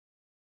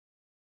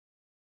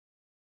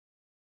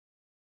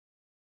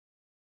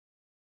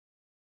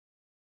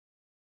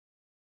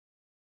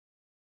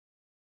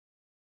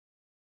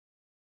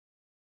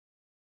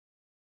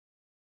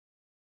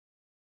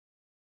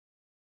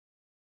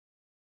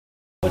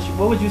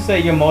what would you say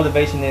your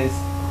motivation is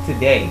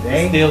today?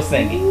 Still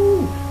singing.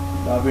 Ooh,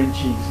 loving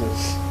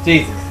Jesus.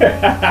 Jesus.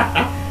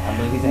 I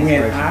believe he's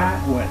inspiration.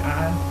 When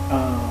I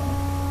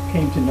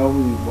came to know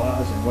who he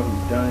was and what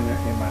he's done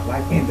in my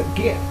life, and the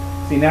gift.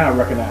 See, now I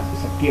recognize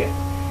it's a gift.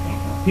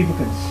 People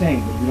can sing,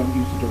 but if you don't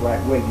use it the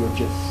right way, you'll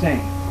just sing.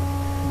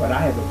 But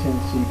I have a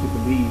tendency to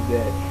believe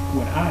that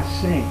when I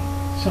sing,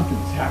 something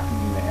is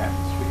happening in the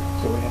atmosphere.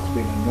 So it has to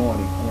be an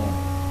anointing on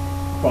it.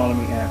 Follow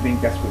me? And I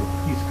think that's where the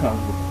peace comes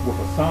with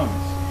a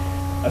psalmist.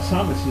 A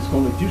psalmist is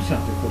going to do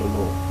something for the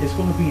Lord. It's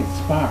going to be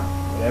inspiring,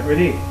 whatever it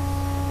is.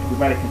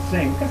 Everybody can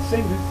sing. We can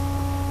sing this.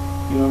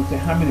 You know what I'm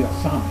saying? How many are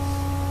psalmists?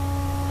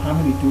 How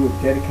many do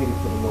it dedicated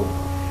for the Lord?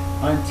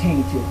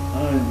 Untainted,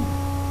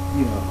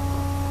 you know.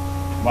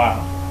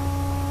 Wow.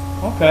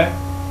 Okay.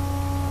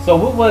 So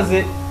what was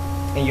it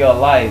in your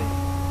life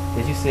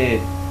that you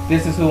said,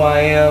 this is who I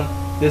am,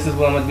 this is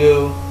what I'm going to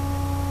do,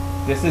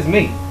 this is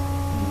me?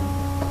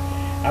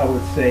 I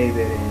would say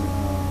that in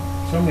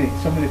so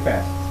many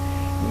facets.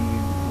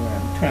 When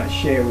I'm trying to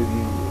share with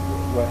you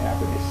what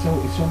happened,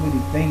 it's so many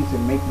things that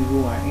make me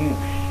who I am,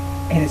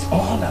 and it's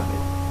all of it.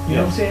 You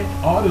know what I'm saying?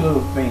 All the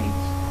little things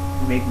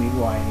make me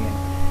who I am.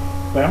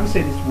 But I'm gonna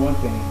say this one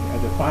thing. I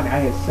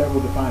had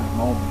several defining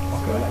moments.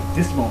 Okay. So like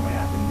this moment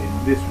happened, then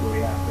this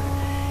really happened.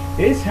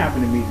 It's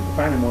happened to me. The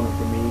defining moment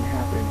for me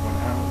happened when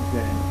I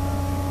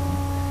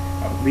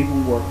was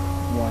leaving work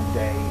one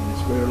day, and the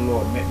Spirit of the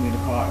Lord met me in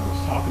the car and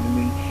was talking to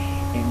me.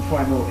 And before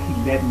I know it, he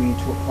led me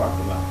into a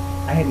parking lot.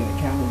 I had an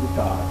encounter with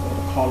God, or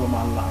the call of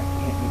my life,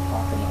 in a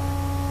parking lot.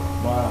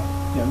 Wow.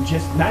 You know,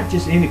 not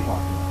just any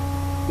parking lot.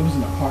 It was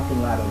in a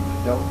parking lot of an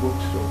adult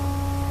bookstore.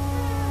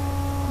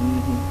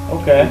 Mm-hmm.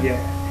 Okay.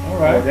 Yeah.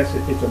 All right.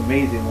 It's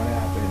amazing what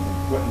happened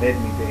and what led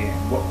me there and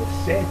what was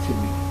said to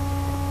me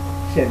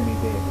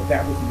there. But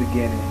that was the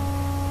beginning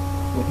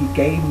when he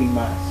gave me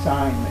my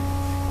assignment.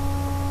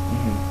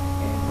 Mm-hmm.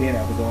 And then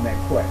I was on that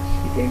quest.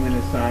 He gave me an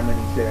assignment.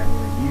 He said, I'm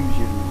going to use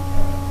you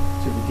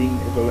to redeem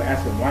it. So I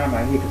asked him, why am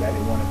I here? Because I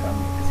didn't want to come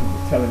here. Because he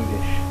was telling me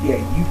that,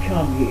 yeah, you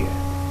come here,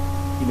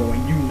 you know,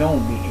 and you know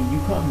me, and you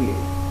come here.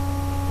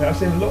 But I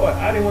said, Lord,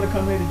 I didn't want to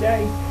come here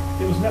today.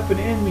 There was nothing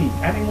in me.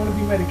 I didn't want to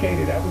be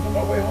medicated. I was on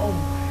my way home.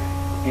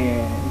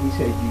 And he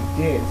said, you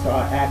did. So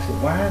I asked him,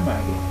 why am I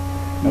here?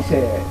 He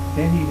said,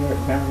 then he heard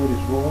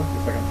his voice.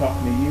 It's like I'm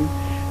talking to you.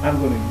 I'm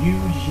going to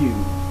use you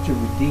to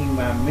redeem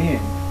my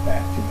men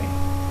back to me.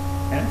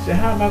 And I said,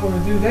 how am I going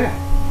to do that?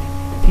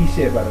 He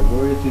said, by the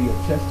words of your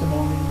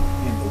testimony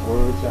and the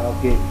words I'll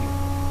give you.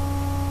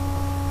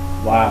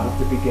 Wow. At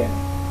the beginning.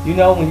 You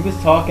know, when you was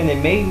talking,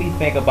 it made me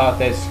think about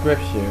that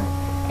scripture.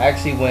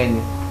 Actually,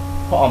 when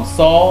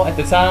Saul at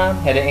the time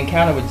had an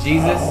encounter with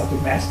Jesus. Oh,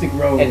 Damascus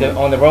road.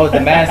 On the road to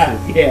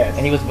Damascus. Yes.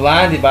 And he was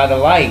blinded by the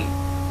light.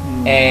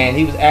 And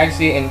he was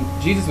and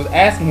Jesus was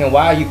asking him,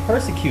 why are you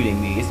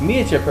persecuting me? It's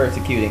me that you're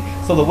persecuting.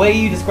 So the way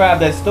you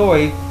described that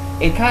story,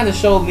 it kind of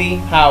showed me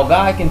how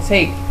God can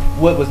take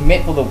what was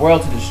meant for the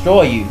world to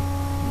destroy you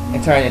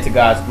and turn it into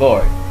God's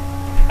glory.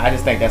 I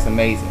just think that's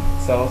amazing.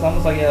 So it's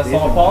almost like a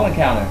Saul Paul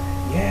encounter.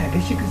 Yeah, I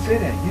guess you could say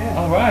that. Yeah.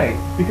 All right.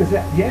 Because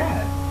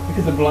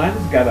the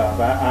blindness got up.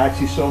 I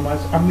actually so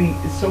much. I mean,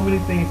 it's so many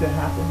things that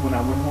happened when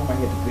I went home. I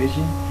had the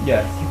vision.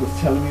 Yes. He was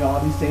telling me all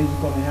these things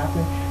were going to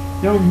happen.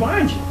 Now,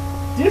 remind you,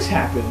 this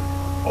happened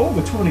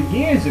over 20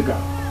 years ago.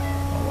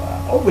 Oh,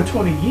 wow. Over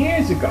 20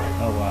 years ago.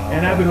 Oh, wow.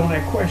 And I've been on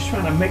that quest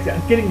trying to make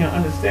that, getting an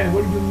understanding.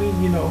 What do you mean,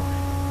 you know,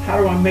 how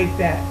do I make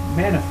that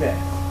manifest?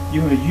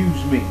 You're going to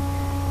use me.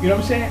 You know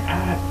what I'm saying?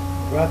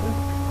 Brother.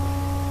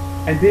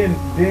 And then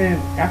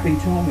after he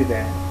told me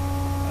that,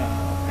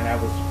 and I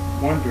was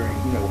wondering,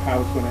 you know, how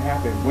it's going to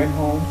happen, went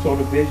home, saw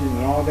the vision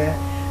and all that.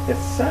 The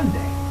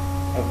Sunday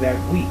of that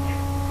week,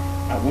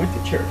 I went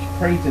to church,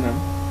 praising him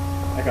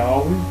like I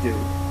always do.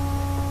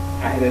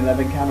 I had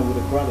another encounter with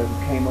a brother who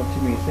came up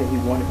to me and said he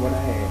wanted what I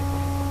had.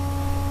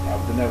 That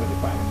was another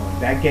defining moment.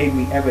 That gave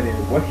me evidence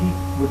what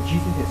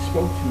Jesus had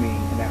spoke to me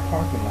in that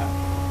parking lot.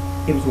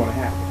 It was going to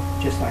happen,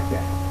 just like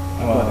that.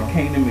 My brother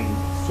came to me,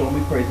 saw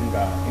me praising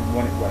God, and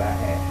wanted what I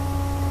had.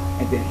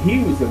 And then he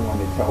was the one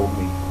that told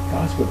me,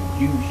 God's going to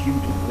use you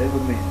to deliver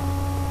men.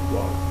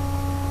 Whoa.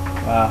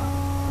 Wow.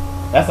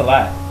 That's a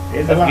lot.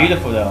 That's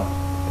beautiful, though.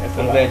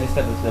 I'm glad you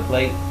stepped up to the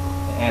plate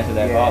and answered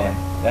that calling.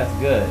 That's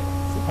good.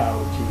 It's the power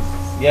of Jesus.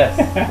 Yes,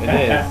 it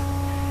is.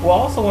 Well, I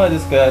also want to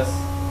discuss,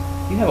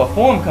 you have a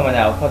forum coming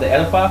out called the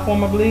Edify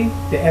Forum, I believe?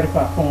 The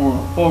Edify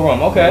Forum.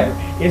 Forum, okay.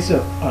 It's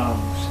a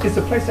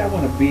place I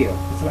want to build.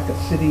 It's like a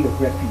city of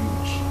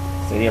refuge.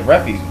 City of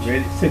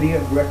refuge. City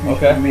of refuge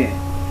for men.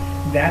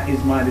 That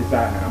is my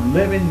desire. I'm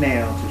living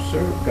now to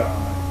serve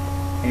God,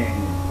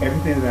 and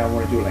everything that I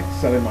want to do, like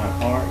selling my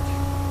art,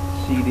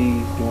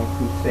 CDs, doing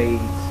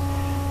crusades,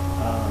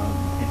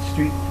 and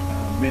street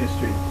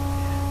ministry,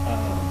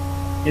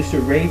 is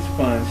to raise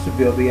funds to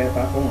build the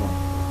Edify Forum.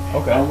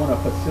 Okay. I want a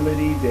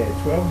facility that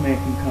 12 men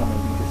can come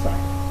and be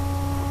discipled.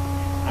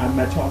 I'm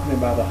not talking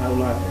about a whole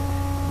lot of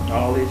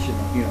knowledge and,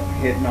 you know,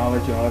 head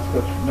knowledge and all that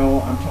stuff.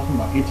 No, I'm talking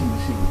about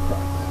intimacy with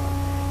Christ.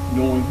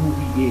 Knowing who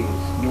he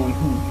is, knowing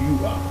who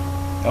you are.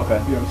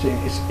 Okay. You know what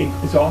I'm saying?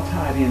 It's all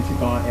tied into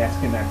God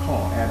asking that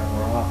call, Adam,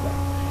 where art thou?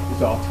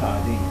 It's all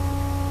tied in.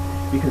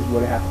 Because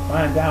what I have to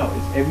find out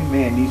is every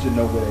man needs to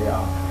know where they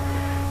are.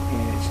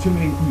 And it's too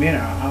many men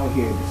are out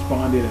here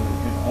despondent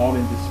and all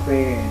in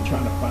despair and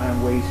trying to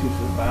find ways to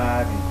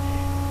survive and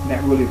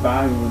not really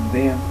valuing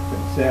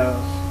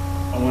themselves.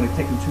 I want to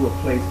take them to a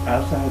place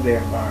outside of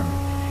their environment.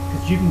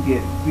 Because you can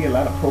be a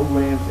lot of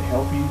programs to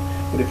help you,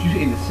 but if you're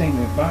in the same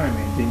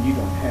environment, then you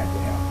don't have the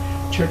help.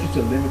 Churches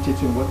are limited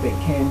to what they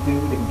can do.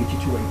 They can get you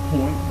to a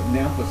point, but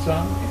now for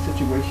some in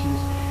situations,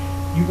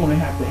 you're going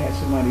to have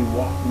somebody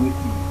walk with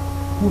you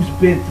who's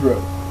been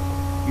through.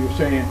 You know what I'm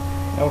saying?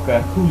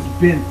 Okay. Who's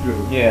been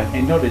through. Yeah.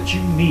 And know that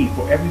you need,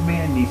 for every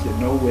man needs to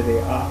know where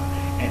they are,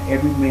 and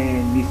every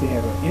man needs to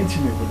have an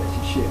intimate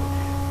relationship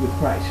with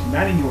Christ.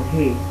 Not in your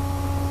head.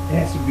 It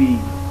has to be.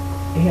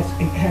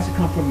 It has to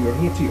come from your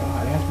head to your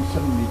heart. It has to be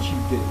something that you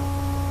do.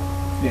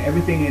 Now,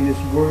 everything in this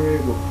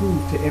word will prove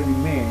to every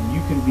man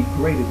you can be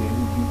greater than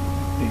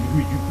who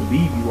you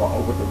believe you are,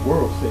 or what the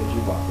world says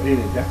you are. But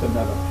anyway, that's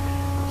another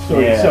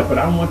story itself. But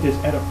I want this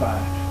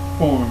Edify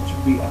Forum to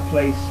be a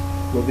place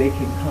where they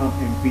can come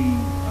and be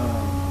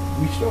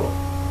restored.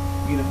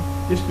 You know,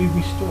 just be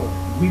restored,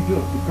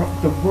 rebuilt.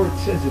 The word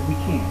says that we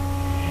can.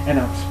 And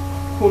I'm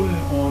pulling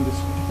on the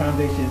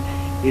foundation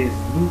is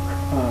Luke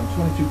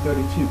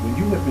 22:32. When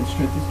you have been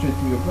strengthened,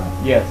 strengthen your brother.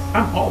 Yes.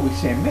 I'm always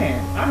saying,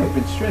 man, I have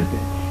been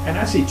strengthened. And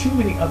I see too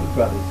many other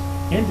brothers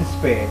in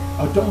despair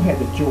or don't have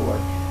the joy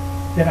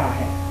that I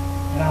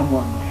have. And I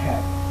want them to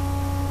have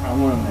it. I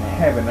want them to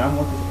have it. And I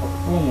want this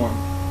forum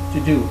to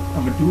do.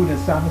 I'm going to do it in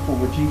silence for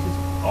what Jesus,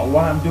 or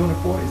what I'm doing it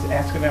for is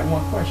asking that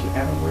one question,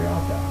 Adam, where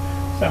art thou?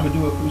 So I'm going to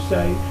do a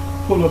crusade,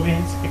 pull them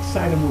in,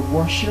 excite them with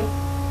worship,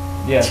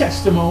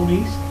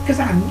 testimonies, because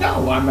I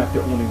know I'm not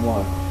the only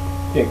one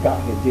that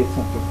God had did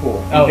something for.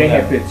 And they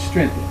have been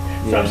strengthened.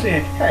 So I'm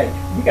saying, hey,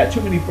 we got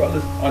too many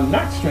brothers are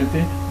not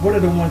strengthened. What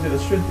are the ones that are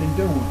strengthened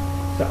doing?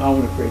 So I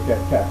want to create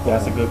that platform.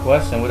 That's a good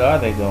question. What are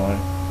they doing?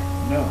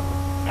 No.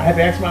 I have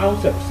to ask my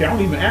own self. See, I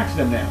don't even ask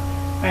them now.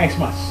 I ask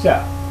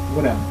myself,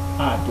 what am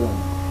I doing?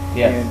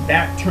 Yes. And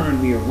that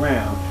turned me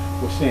around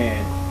with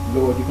saying,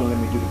 Lord, you're going to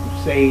let me do the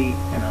crusade,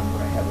 and I'm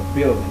going to have a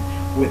building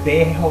where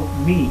they help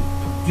me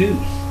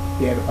produce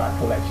the Edify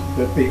collection,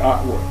 the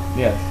artwork.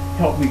 Yes.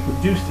 Help me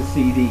produce the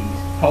CDs.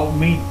 Help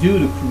me do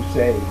the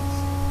crusades.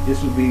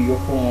 This will be your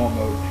form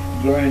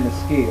of learning the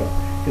skill.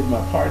 Because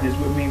my partners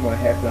with me want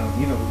to have them,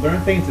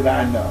 learn things that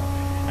I know.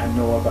 I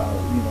know about,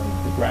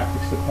 the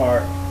graphics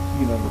part,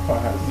 the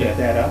part how to set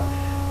that up.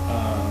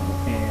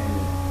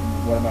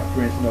 And one of my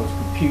friends knows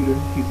computer.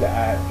 He's the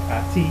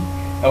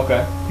IT.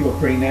 Okay. He will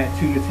bring that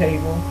to the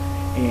table.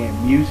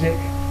 And music,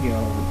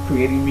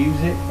 creating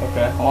music.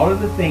 Okay. All of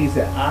the things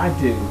that I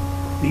do,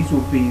 these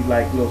will be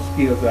like little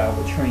skills that I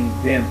will train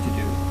them to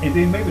do. And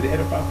then maybe the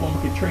Edify Forum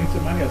can train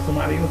somebody else.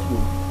 Somebody else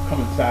will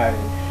come inside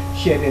and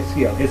share that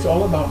skill. It's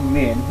all about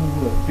men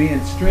who have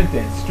been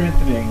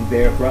strengthening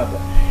their brother.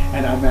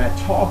 And I'm not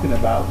talking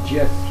about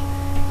just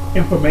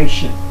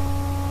information.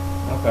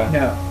 Okay.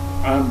 Now,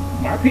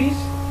 my piece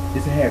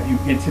is to have you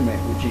intimate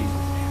with Jesus.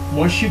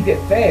 Once you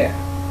get there,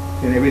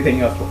 then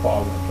everything else will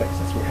fall into place.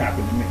 That's what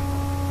happened to me.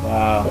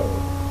 Wow. So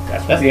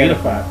that's what the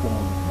Edify Forum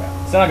is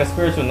about. It's like a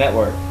spiritual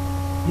network.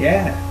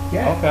 Yeah.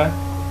 Okay.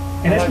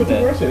 And that's what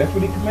the word said. That's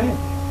what he commanded.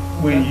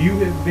 When you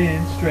have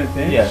been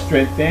strengthened,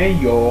 strengthen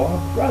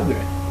your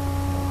brethren.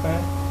 Okay.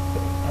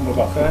 I'm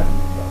about to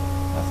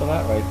That's a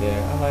lot right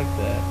there. I like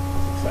that.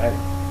 It's exciting.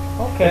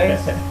 Okay.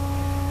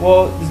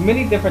 Well, there's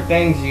many different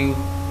things you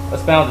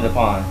expounded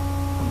upon.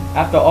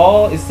 After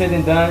all is said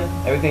and done,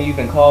 everything you've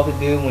been called to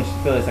do, when you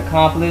feel it's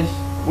accomplished,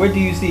 where do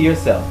you see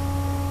yourself?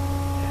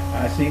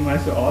 I see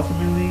myself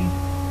ultimately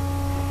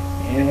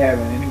in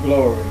heaven, in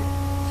glory,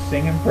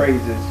 singing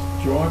praises,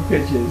 drawing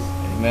pictures,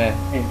 amen,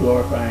 and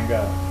glorifying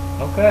God.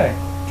 Okay.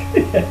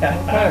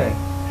 Okay.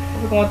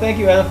 We're going to thank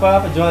you,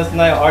 Edify, for joining us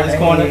tonight on Artist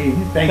Corner.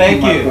 Thank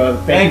you, my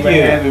brother. Thank you for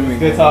having me.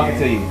 Good talking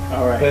to you.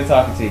 All right. Good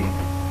talking to you.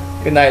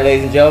 Good night,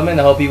 ladies and gentlemen.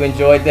 I hope you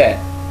enjoyed that.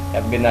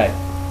 Have a good night.